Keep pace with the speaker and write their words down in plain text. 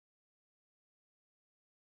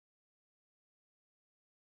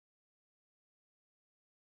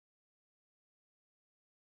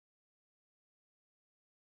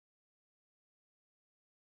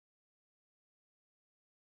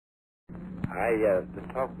I just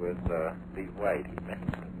talked with Steve White. He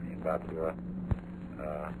mentioned to me about your,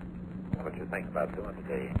 what you think about doing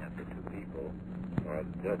today, and the two people or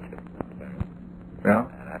the judgeship concerned. Yeah.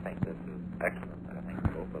 And I think this is excellent. I think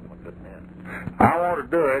both of them are good men. I want to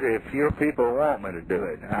do it if your people want me to do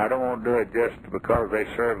it. I don't want to do it just because they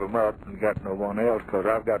serve them up and got no one else, because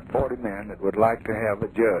I've got 40 men that would like to have a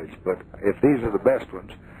judge. But if these are the best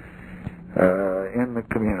ones in the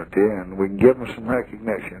community, and we can give them some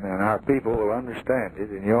recognition, and our people will understand it,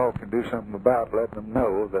 and you all can do something about letting them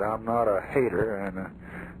know that I'm not a hater and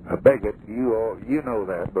a bigot. You know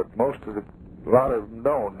that, but a lot of them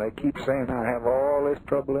don't. They keep saying I have all this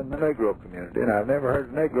trouble in the Negro community, and I've never heard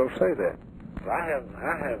a Negro say that. Well,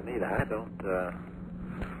 I haven't either. I don't.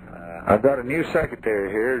 I've got a new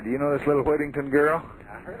secretary here. Do you know this little Whittington girl?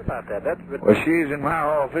 I heard about that. That's well, she's in my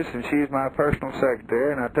office, and she's my personal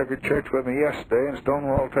secretary, and I took her to church with me yesterday in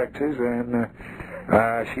Stonewall, Texas, and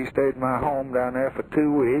she stayed in my home down there for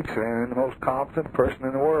 2 weeks, and the most competent person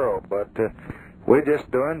in the world. But we're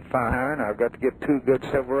just doing fine. I've got to get 2 good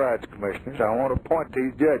civil rights commissioners. I want to appoint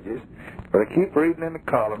these judges, but I keep reading in the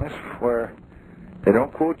columnists where they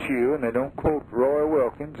don't quote you, and they don't quote Roy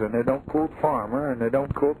Wilkins, and they don't quote Farmer, and they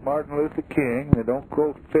don't quote Martin Luther King, and they don't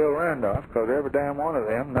quote Phil Randolph, because every damn one of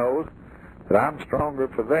them knows that I'm stronger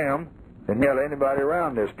for them than anybody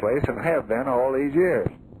around this place, and have been all these years.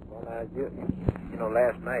 Well, you know,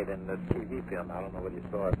 last night in the TV film, I don't know whether you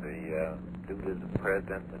saw it, the dude is the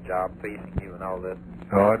president, the job facing you, and all this.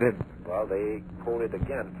 Oh, I didn't. Well, they quoted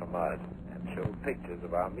again from us and showed pictures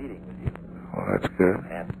of our meeting with you. Well, that's good.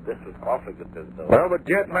 And this was awfully good business. Well, but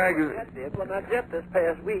Jet Magazine... Well, now, Jet this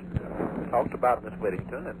past week talked about Miss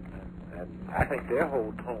Whittington, and I think their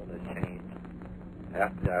whole tone has changed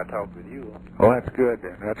after I talked with you. Oh, that's good,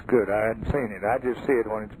 then. That's good. I hadn't seen it. I just see it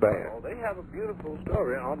when it's bad. Oh, they have a beautiful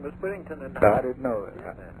story on Miss Whittington. And I didn't know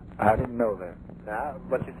that. I didn't know that. Now,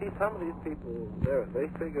 but you see, some of these people, they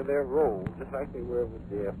figure their role, just like they were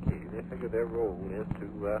with JFK, they figure their role is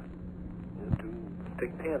to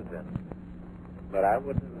stick pins in. But I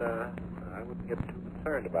wouldn't get too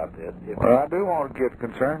concerned about this. Well, I do want to get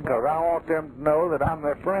concerned, because I want them to know that I'm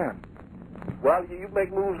their friend. Well, you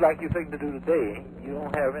make moves like you think to do today. You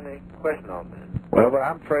don't have any question on this. Well, but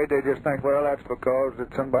I'm afraid they just think, well, that's because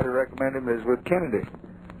that somebody recommended him is with Kennedy.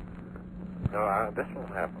 No, this won't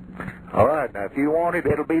happen. All right, now, if you want it,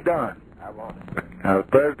 it'll be done. I want it. Now, the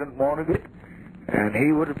president wanted it, and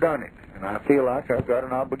he would have done it. And I feel like I've got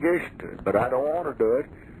an obligation to it, but I don't want to do it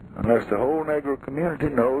unless the whole Negro community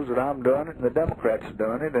knows that I'm doing it and the Democrats have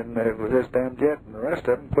done it, and with this damn Jet and the rest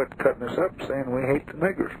of them quit cutting us up saying we hate the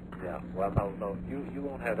niggers. Yeah, well, no, you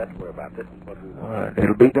won't have that to worry about. This is what we want. All right,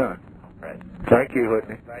 it'll be done. All right. Thank you,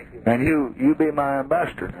 Whitney. Thank you. And you be my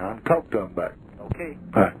ambassador now and talk to him about it. Okay.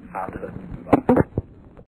 All right. I'll do it. Bye.